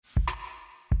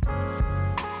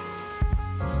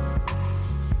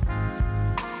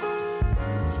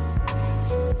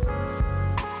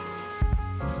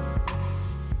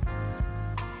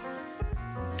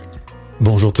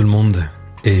Bonjour tout le monde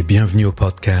et bienvenue au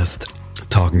podcast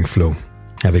Talking Flow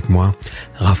avec moi,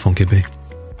 Rafan Kébé.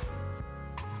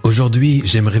 Aujourd'hui,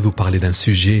 j'aimerais vous parler d'un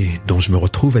sujet dont je me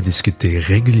retrouve à discuter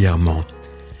régulièrement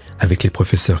avec les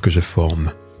professeurs que je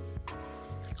forme.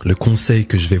 Le conseil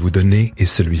que je vais vous donner est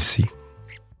celui-ci.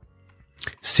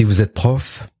 Si vous êtes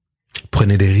prof,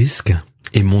 prenez des risques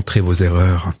et montrez vos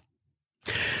erreurs.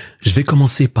 Je vais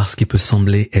commencer par ce qui peut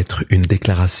sembler être une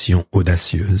déclaration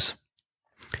audacieuse.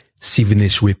 Si vous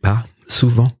n'échouez pas,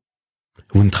 souvent,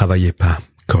 vous ne travaillez pas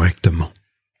correctement.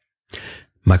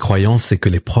 Ma croyance est que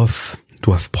les profs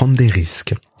doivent prendre des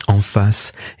risques en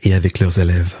face et avec leurs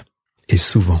élèves, et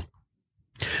souvent.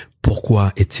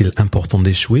 Pourquoi est-il important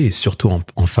d'échouer, et surtout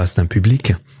en face d'un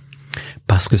public ?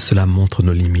 Parce que cela montre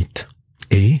nos limites,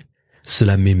 et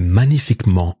cela met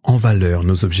magnifiquement en valeur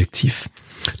nos objectifs,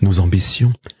 nos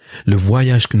ambitions, le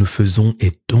voyage que nous faisons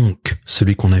et donc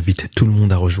celui qu'on invite tout le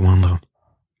monde à rejoindre.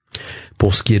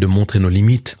 Pour ce qui est de montrer nos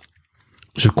limites,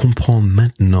 je comprends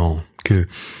maintenant que,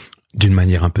 d'une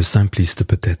manière un peu simpliste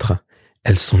peut-être,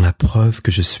 elles sont la preuve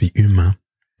que je suis humain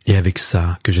et avec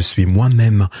ça que je suis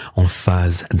moi-même en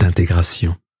phase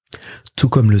d'intégration, tout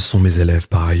comme le sont mes élèves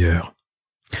par ailleurs.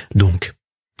 Donc,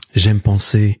 j'aime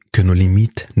penser que nos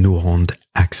limites nous rendent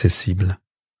accessibles.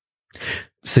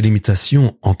 Ces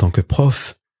limitations, en tant que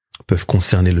prof, peuvent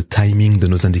concerner le timing de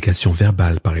nos indications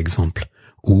verbales par exemple,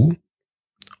 ou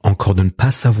encore de ne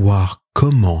pas savoir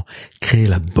comment créer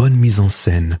la bonne mise en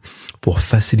scène pour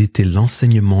faciliter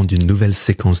l'enseignement d'une nouvelle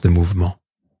séquence de mouvements.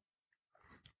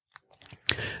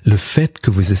 Le fait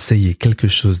que vous essayiez quelque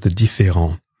chose de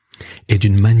différent et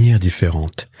d'une manière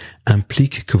différente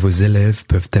implique que vos élèves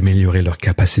peuvent améliorer leur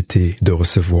capacité de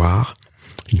recevoir,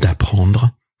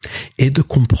 d'apprendre et de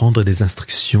comprendre des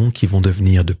instructions qui vont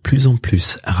devenir de plus en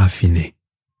plus raffinées.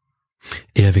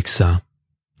 Et avec ça,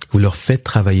 vous leur faites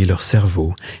travailler leur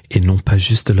cerveau et non pas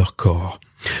juste leur corps,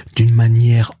 d'une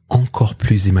manière encore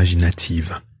plus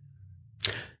imaginative.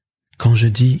 Quand je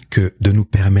dis que de nous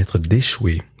permettre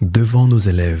d'échouer devant nos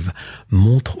élèves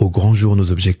montre au grand jour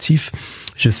nos objectifs,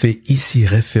 je fais ici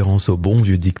référence au bon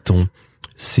vieux dicton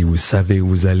 « Si vous savez où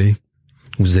vous allez,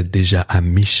 vous êtes déjà à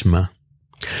mi-chemin ».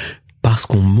 Parce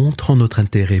qu'en montrant notre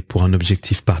intérêt pour un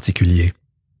objectif particulier,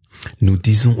 nous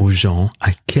disons aux gens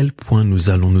à quel point nous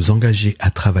allons nous engager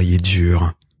à travailler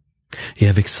dur. Et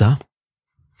avec ça,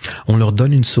 on leur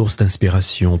donne une source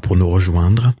d'inspiration pour nous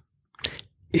rejoindre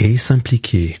et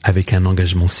s'impliquer avec un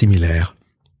engagement similaire.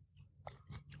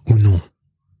 Ou non.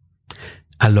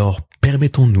 Alors,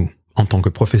 permettons-nous, en tant que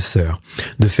professeurs,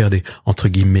 de faire des, entre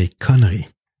guillemets, conneries,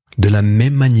 de la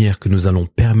même manière que nous allons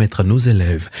permettre à nos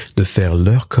élèves de faire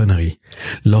leurs conneries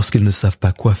lorsqu'ils ne savent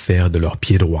pas quoi faire de leur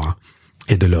pied droit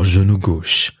et de leur genou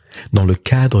gauche, dans le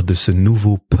cadre de ce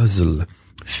nouveau puzzle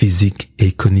physique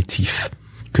et cognitif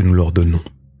que nous leur donnons.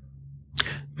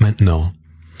 Maintenant,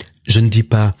 je ne dis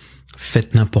pas «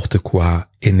 faites n'importe quoi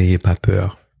et n'ayez pas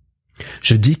peur ».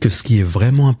 Je dis que ce qui est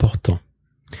vraiment important,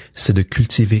 c'est de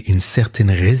cultiver une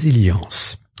certaine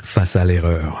résilience face à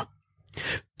l'erreur,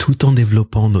 tout en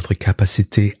développant notre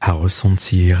capacité à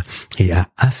ressentir et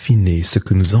à affiner ce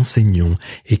que nous enseignons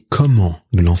et comment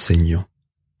nous l'enseignons.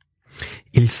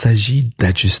 Il s'agit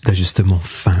d'ajustements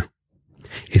fins.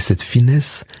 Et cette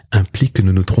finesse implique que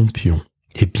nous nous trompions,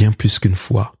 et bien plus qu'une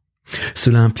fois.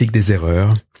 Cela implique des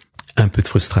erreurs, un peu de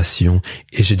frustration,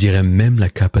 et je dirais même la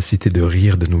capacité de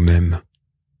rire de nous-mêmes.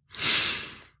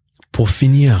 Pour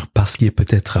finir, par ce qui est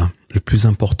peut-être le plus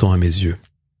important à mes yeux,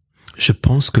 je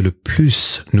pense que le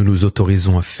plus nous nous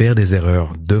autorisons à faire des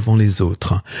erreurs devant les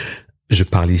autres, je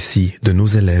parle ici de nos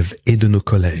élèves et de nos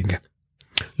collègues,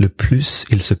 le plus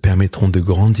ils se permettront de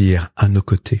grandir à nos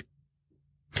côtés.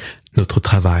 Notre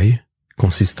travail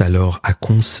consiste alors à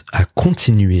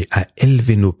continuer à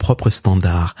élever nos propres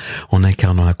standards en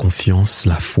incarnant la confiance,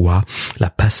 la foi, la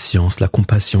patience, la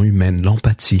compassion humaine,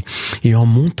 l'empathie et en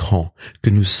montrant que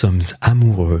nous sommes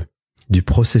amoureux du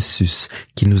processus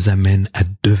qui nous amène à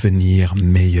devenir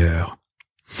meilleurs.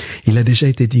 Il a déjà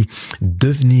été dit,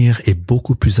 devenir est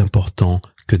beaucoup plus important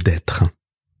que d'être.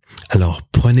 Alors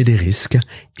prenez des risques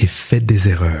et faites des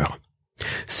erreurs.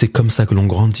 C'est comme ça que l'on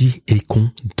grandit et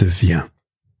qu'on devient.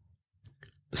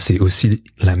 C'est aussi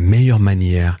la meilleure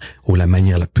manière ou la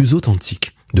manière la plus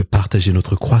authentique de partager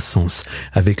notre croissance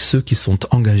avec ceux qui sont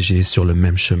engagés sur le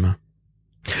même chemin.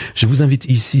 Je vous invite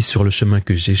ici sur le chemin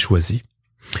que j'ai choisi,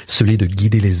 celui de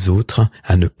guider les autres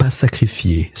à ne pas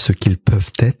sacrifier ce qu'ils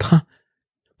peuvent être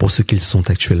pour ce qu'ils sont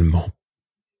actuellement.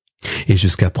 Et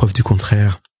jusqu'à preuve du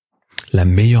contraire, la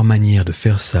meilleure manière de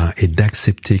faire ça est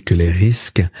d'accepter que les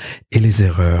risques et les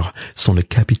erreurs sont le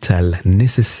capital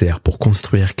nécessaire pour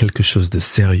construire quelque chose de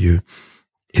sérieux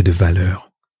et de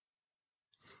valeur.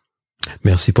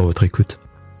 Merci pour votre écoute.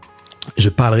 Je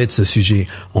parlerai de ce sujet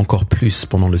encore plus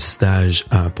pendant le stage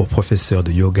pour professeur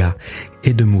de yoga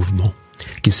et de mouvement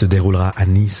qui se déroulera à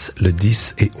Nice le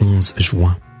 10 et 11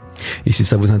 juin. Et si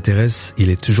ça vous intéresse, il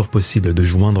est toujours possible de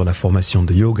joindre la formation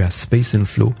de yoga Space and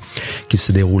Flow qui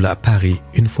se déroule à Paris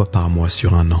une fois par mois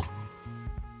sur 1 an.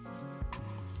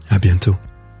 À bientôt.